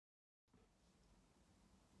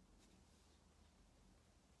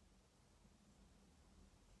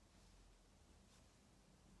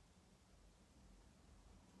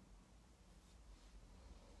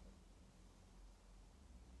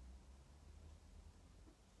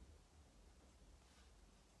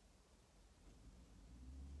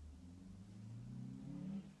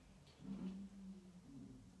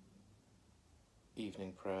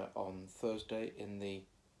evening prayer on Thursday in the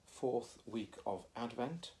 4th week of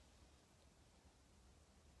Advent.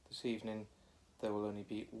 This evening there will only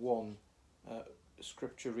be one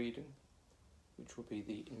scripture reading, which will be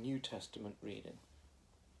the New Testament reading.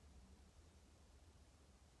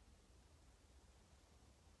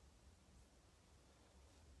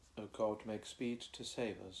 O God, make speed to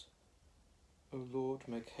save us. O Lord,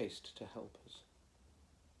 make haste to help us.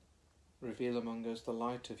 Reveal among us the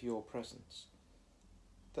light of your presence,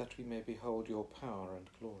 that we may behold your power and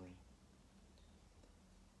glory.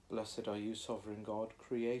 Blessed are you, sovereign God,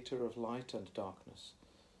 creator of light and darkness.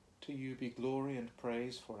 To you be glory and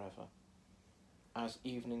praise forever. As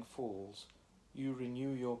evening falls, you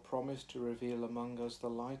renew your promise to reveal among us the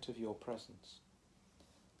light of your presence.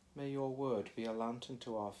 May your word be a lantern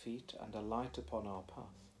to our feet and a light upon our path,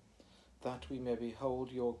 that we may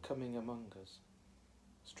behold your coming among us.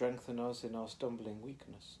 Strengthen us in our stumbling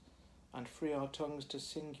weakness, and free our tongues to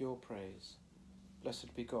sing your praise.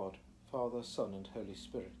 Blessed be God, Father, Son, and Holy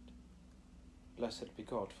Spirit. Blessed be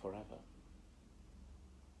God forever.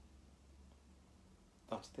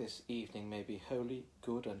 That this evening may be holy,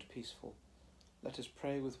 good, and peaceful, let us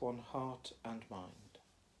pray with one heart and mind.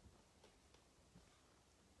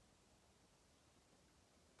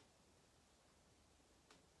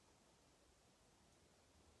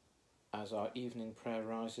 As our evening prayer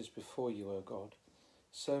rises before you, O God,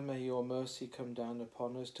 so may your mercy come down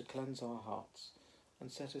upon us to cleanse our hearts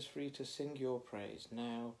and set us free to sing your praise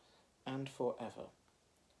now and forever.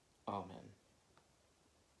 Amen.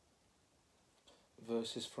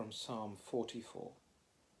 Verses from Psalm 44.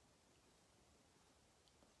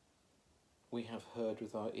 We have heard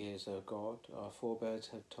with our ears, O God, our forebears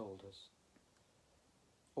have told us,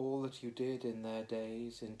 all that you did in their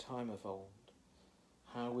days in time of old,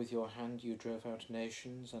 how with your hand you drove out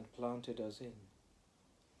nations and planted us in,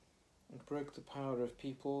 and broke the power of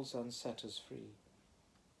peoples and set us free.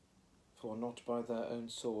 For not by their own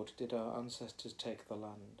sword did our ancestors take the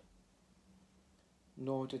land,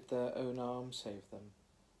 nor did their own arm save them,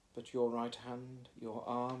 but your right hand, your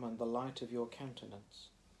arm, and the light of your countenance.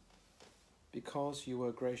 Because you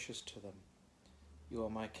were gracious to them, you are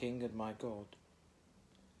my King and my God,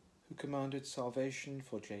 who commanded salvation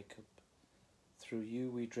for Jacob. Through you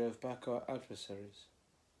we drove back our adversaries.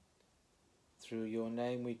 Through your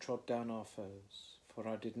name we trod down our foes, for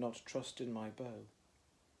I did not trust in my bow.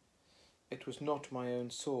 It was not my own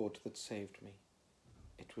sword that saved me.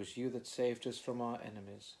 It was you that saved us from our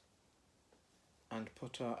enemies and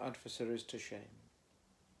put our adversaries to shame.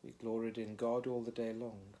 We gloried in God all the day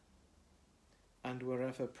long and were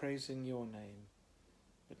ever praising your name.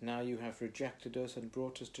 But now you have rejected us and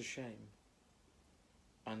brought us to shame,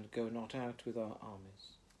 and go not out with our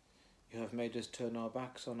armies. You have made us turn our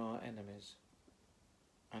backs on our enemies,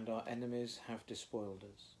 and our enemies have despoiled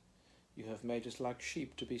us. You have made us like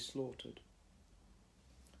sheep to be slaughtered,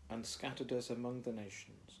 and scattered us among the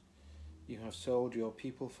nations. You have sold your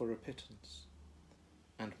people for a pittance,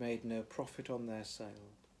 and made no profit on their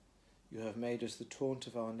sale. You have made us the taunt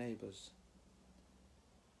of our neighbours,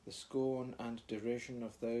 the scorn and derision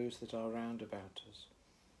of those that are round about us.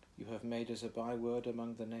 You have made us a byword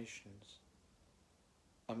among the nations.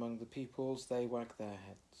 Among the peoples they wag their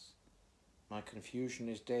heads. My confusion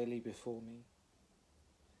is daily before me,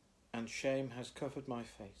 and shame has covered my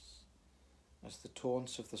face, as the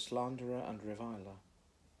taunts of the slanderer and reviler.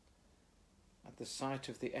 At the sight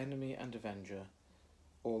of the enemy and avenger,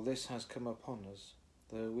 all this has come upon us,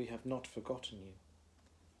 though we have not forgotten you,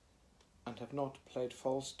 and have not played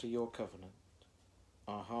false to your covenant.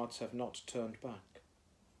 Our hearts have not turned back,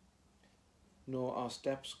 nor our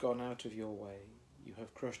steps gone out of your way. You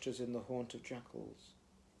have crushed us in the haunt of jackals,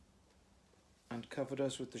 and covered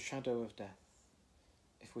us with the shadow of death,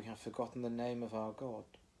 if we have forgotten the name of our God,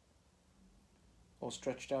 or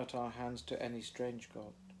stretched out our hands to any strange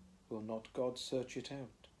god. Will not God search it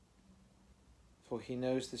out? For he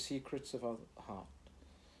knows the secrets of our heart,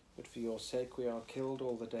 but for your sake we are killed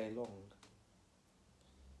all the day long,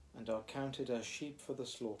 and are counted as sheep for the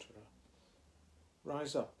slaughterer.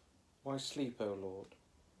 Rise up, why sleep, O Lord?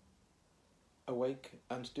 Awake,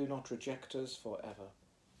 and do not reject us forever.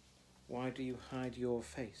 Why do you hide your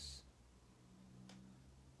face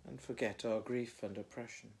and forget our grief and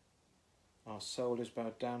oppression? Our soul is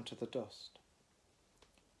bowed down to the dust.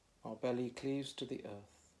 Our belly cleaves to the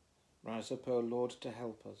earth. Rise up, O Lord, to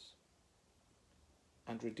help us,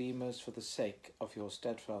 and redeem us for the sake of your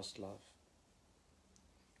steadfast love.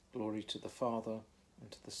 Glory to the Father,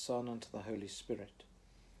 and to the Son, and to the Holy Spirit,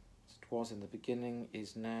 as it was in the beginning,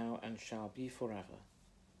 is now, and shall be forever.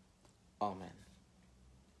 Amen.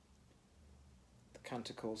 The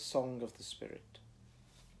Canticle Song of the Spirit.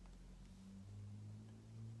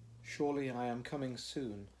 Surely I am coming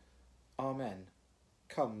soon. Amen.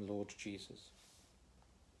 Come, Lord Jesus.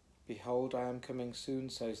 Behold, I am coming soon,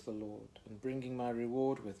 says the Lord, and bringing my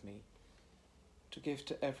reward with me, to give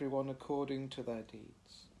to everyone according to their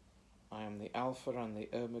deeds. I am the Alpha and the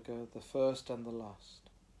Omega, the first and the last,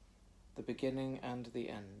 the beginning and the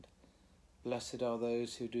end. Blessed are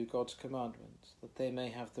those who do God's commandments, that they may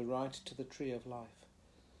have the right to the tree of life,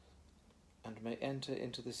 and may enter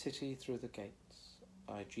into the city through the gates.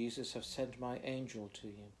 I, Jesus, have sent my angel to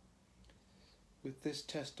you, with this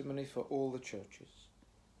testimony for all the churches.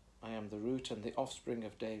 I am the root and the offspring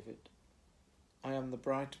of David. I am the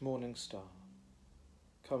bright morning star.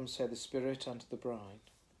 Come, say the Spirit and the bride.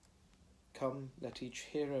 Come, let each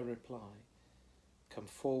hearer reply. Come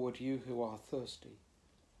forward, you who are thirsty.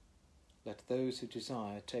 Let those who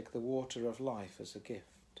desire take the water of life as a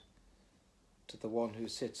gift. To the one who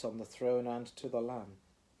sits on the throne and to the Lamb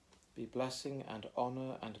be blessing and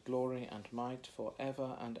honour and glory and might for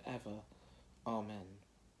ever and ever. Amen.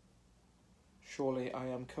 Surely I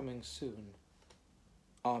am coming soon.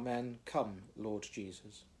 Amen. Come, Lord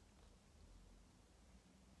Jesus.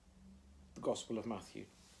 The Gospel of Matthew,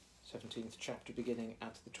 17th chapter, beginning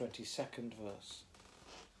at the 22nd verse.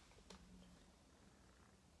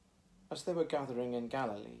 As they were gathering in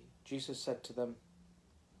Galilee, Jesus said to them,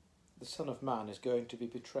 "The Son of Man is going to be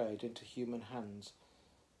betrayed into human hands,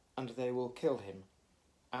 and they will kill him,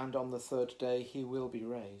 and on the third day he will be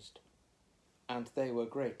raised." And they were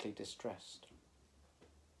greatly distressed.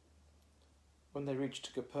 When they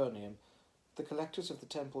reached Capernaum, the collectors of the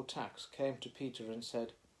temple tax came to Peter and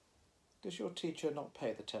said, "Does your teacher not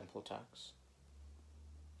pay the temple tax?"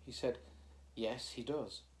 He said, "Yes, he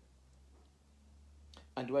does."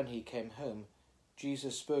 And when he came home,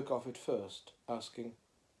 Jesus spoke of it first, asking,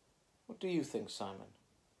 "What do you think, Simon?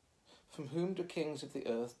 From whom do kings of the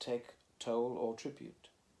earth take toll or tribute?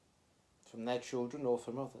 From their children or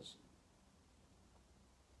from others?"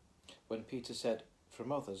 When Peter said,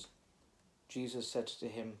 "From others," Jesus said to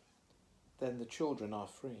him, "Then the children are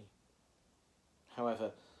free.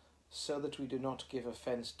 However, so that we do not give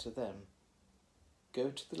offence to them,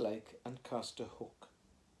 go to the lake and cast a hook.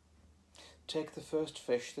 Take the first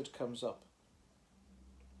fish that comes up,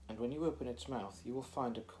 and when you open its mouth you will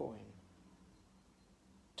find a coin.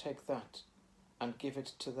 Take that and give it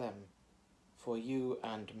to them for you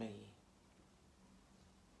and me."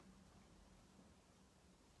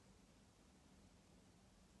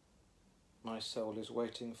 My soul is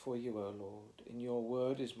waiting for you, O Lord. In your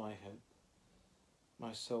word is my hope.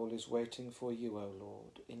 My soul is waiting for you, O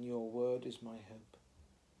Lord. In your word is my hope.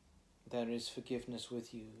 There is forgiveness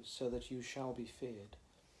with you, so that you shall be feared.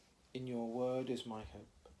 In your word is my hope.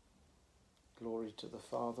 Glory to the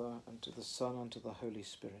Father, and to the Son, and to the Holy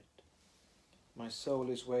Spirit. My soul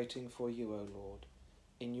is waiting for you, O Lord.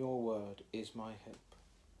 In your word is my hope.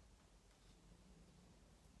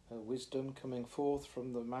 O wisdom coming forth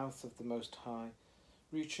from the mouth of the Most High,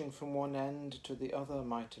 reaching from one end to the other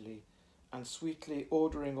mightily, and sweetly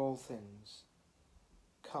ordering all things,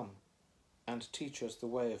 come and teach us the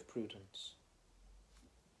way of prudence.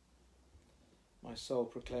 My soul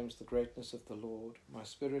proclaims the greatness of the Lord. My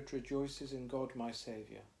spirit rejoices in God my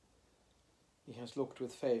Saviour. He has looked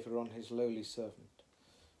with favour on his lowly servant.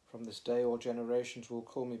 From this day all generations will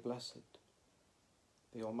call me blessed.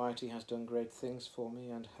 The Almighty has done great things for me,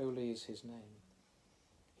 and holy is his name.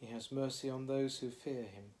 He has mercy on those who fear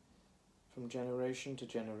him, from generation to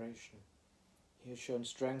generation. He has shown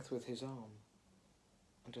strength with his arm,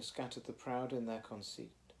 and has scattered the proud in their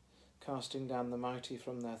conceit, casting down the mighty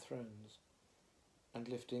from their thrones, and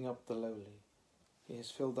lifting up the lowly. He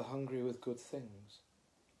has filled the hungry with good things,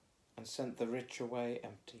 and sent the rich away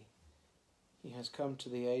empty. He has come to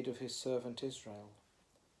the aid of his servant Israel,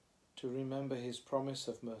 to remember his promise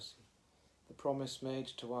of mercy, the promise made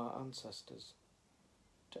to our ancestors,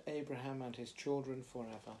 to Abraham and his children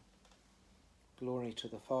forever. Glory to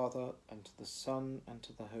the Father, and to the Son, and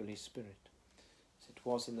to the Holy Spirit, as it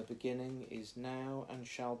was in the beginning, is now, and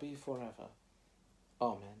shall be forever.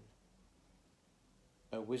 Amen.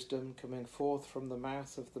 O wisdom coming forth from the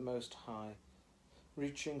mouth of the Most High,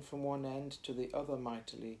 reaching from one end to the other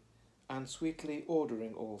mightily, and sweetly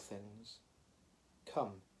ordering all things,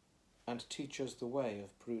 come and teach us the way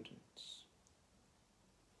of prudence.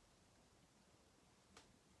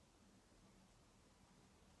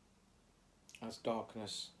 As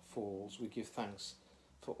darkness falls, we give thanks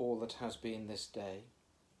for all that has been this day.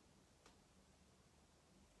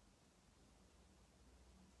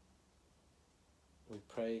 We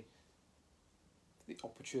pray for the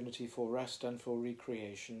opportunity for rest and for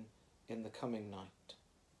recreation in the coming night.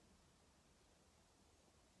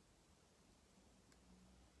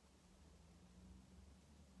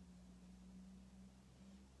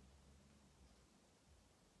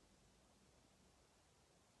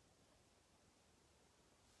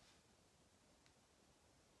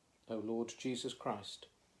 O Lord Jesus Christ,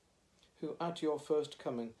 who at your first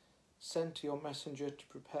coming sent your messenger to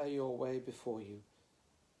prepare your way before you,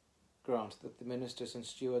 grant that the ministers and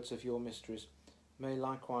stewards of your mysteries may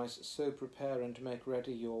likewise so prepare and make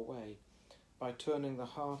ready your way, by turning the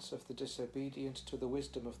hearts of the disobedient to the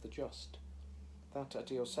wisdom of the just, that at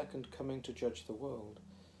your second coming to judge the world,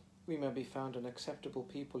 we may be found an acceptable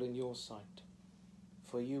people in your sight.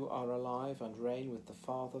 For you are alive and reign with the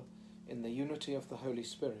Father in the unity of the Holy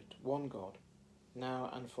Spirit, one God, now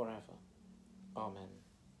and forever. Amen.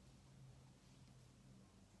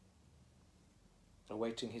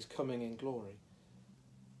 Awaiting his coming in glory,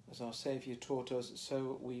 as our Saviour taught us,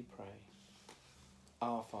 so we pray.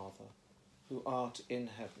 Our Father, who art in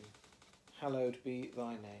heaven, hallowed be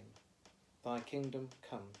thy name. Thy kingdom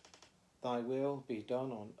come, thy will be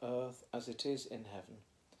done on earth as it is in heaven.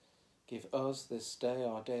 Give us this day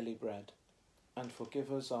our daily bread, and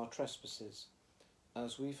forgive us our trespasses,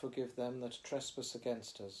 as we forgive them that trespass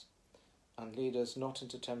against us. And lead us not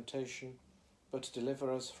into temptation, but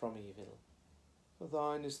deliver us from evil. For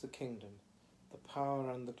thine is the kingdom, the power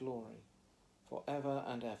and the glory, for ever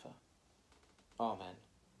and ever. Amen.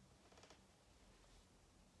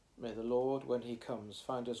 May the Lord, when he comes,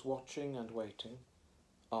 find us watching and waiting.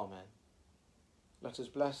 Amen. Let us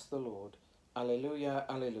bless the Lord. Alleluia,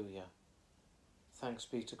 alleluia. Thanks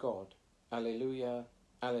be to God. Alleluia,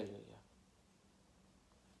 alleluia.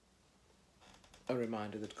 A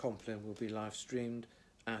reminder that Compline will be live streamed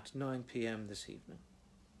at 9 p.m. this evening.